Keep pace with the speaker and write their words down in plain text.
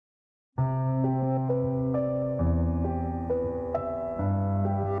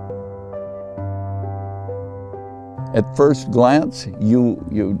At first glance,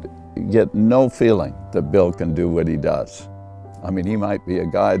 you get no feeling that Bill can do what he does. I mean, he might be a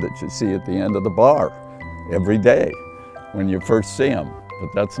guy that you see at the end of the bar every day when you first see him, but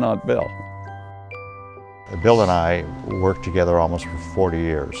that's not Bill. Bill and I worked together almost for 40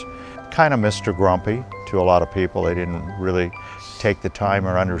 years. Kind of Mr. Grumpy to a lot of people. They didn't really take the time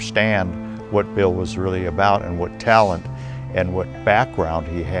or understand what Bill was really about and what talent and what background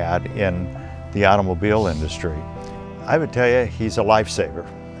he had in the automobile industry. I would tell you, he's a lifesaver.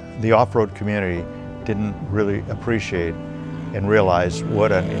 The off-road community didn't really appreciate and realize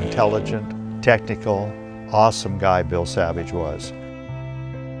what an intelligent, technical, awesome guy Bill Savage was.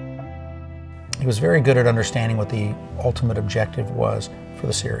 He was very good at understanding what the ultimate objective was for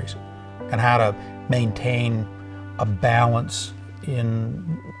the series and how to maintain a balance in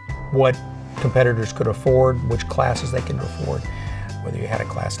what competitors could afford, which classes they could afford, whether you had a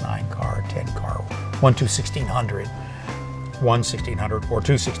Class 9 car, 10 car, 1 to 1600, 1 1600 or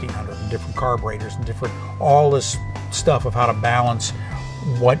 2 1600, and different carburetors and different, all this stuff of how to balance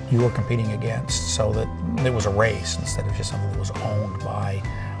what you were competing against so that it was a race instead of just something that was owned by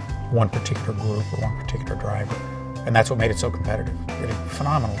one particular group or one particular driver. And that's what made it so competitive. They did a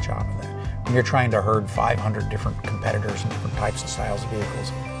phenomenal job of that. When you're trying to herd 500 different competitors and different types and styles of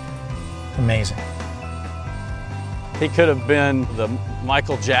vehicles, amazing. He could have been the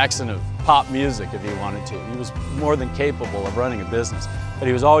Michael Jackson of pop music if he wanted to. He was more than capable of running a business, but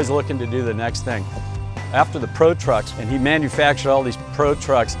he was always looking to do the next thing. After the Pro Trucks, and he manufactured all these Pro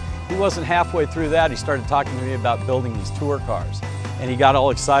Trucks, he wasn't halfway through that. He started talking to me about building these tour cars, and he got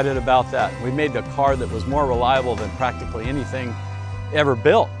all excited about that. We made a car that was more reliable than practically anything ever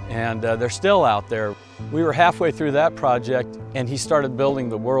built, and they're still out there. We were halfway through that project, and he started building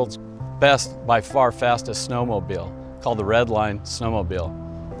the world's best, by far fastest snowmobile, called the Redline Snowmobile.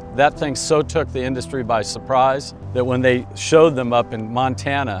 That thing so took the industry by surprise that when they showed them up in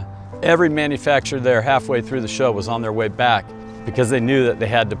Montana, every manufacturer there halfway through the show was on their way back because they knew that they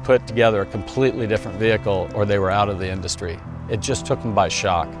had to put together a completely different vehicle or they were out of the industry. It just took them by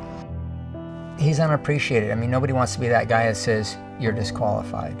shock. He's unappreciated. I mean, nobody wants to be that guy that says you're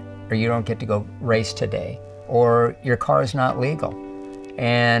disqualified, or you don't get to go race today, or your car is not legal.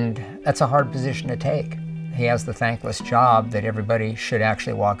 And that's a hard position to take. He has the thankless job that everybody should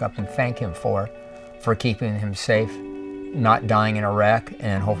actually walk up and thank him for keeping him safe, not dying in a wreck,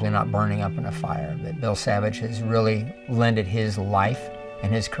 and hopefully not burning up in a fire. But Bill Savage has really lended his life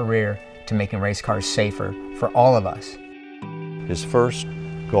and his career to making race cars safer for all of us. His first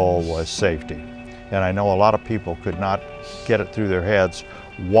goal was safety. And I know a lot of people could not get it through their heads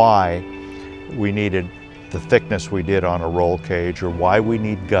why we needed the thickness we did on a roll cage, or why we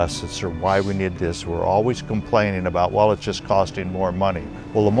need gussets, or why we need this. We're always complaining about, well, it's just costing more money.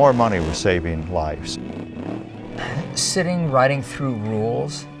 Well, the more money was saving lives. Sitting, writing through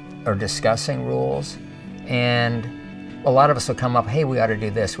rules or discussing rules, and a lot of us will come up, hey, we ought to do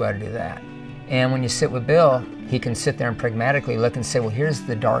this, we ought to do that. And when you sit with Bill, he can sit there and pragmatically look and say, well, here's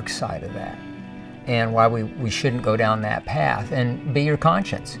the dark side of that, and why we shouldn't go down that path, and be your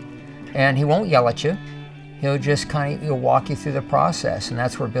conscience. And he won't yell at you. He'll just he'll walk you through the process, and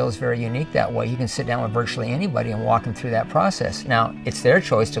that's where Bill's very unique that way. You can sit down with virtually anybody and walk him through that process. Now, it's their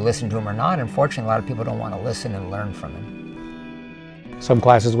choice to listen to him or not. Unfortunately, a lot of people don't want to listen and learn from him. Some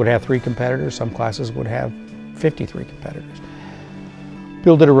classes would have 3 competitors, some classes would have 53 competitors.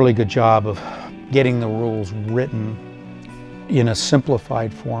 Bill did a really good job of getting the rules written in a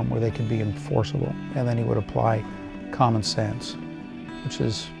simplified form where they could be enforceable, and then he would apply common sense, which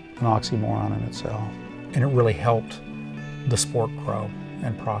is an oxymoron in itself. And it really helped the sport grow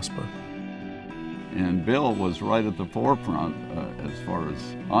and prosper. And Bill was right at the forefront, as far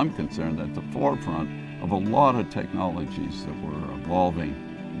as I'm concerned, at the forefront of a lot of technologies that were evolving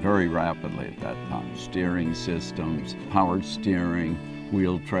very rapidly at that time. Steering systems, power steering,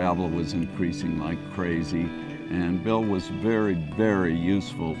 wheel travel was increasing like crazy. And Bill was very, very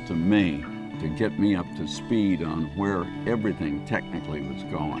useful to me to get me up to speed on where everything technically was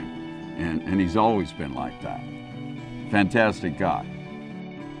going. And he's always been like that. Fantastic guy.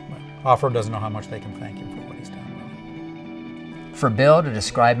 Off-road doesn't know how much they can thank him for what he's done. For Bill to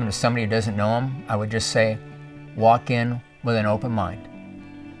describe him to somebody who doesn't know him, I would just say, walk in with an open mind,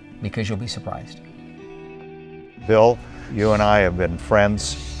 because you'll be surprised. Bill, you and I have been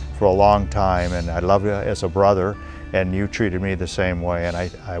friends for a long time, and I love you as a brother, and you treated me the same way. And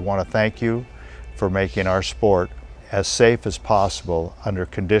I want to thank you for making our sport as safe as possible under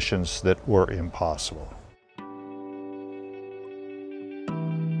conditions that were impossible.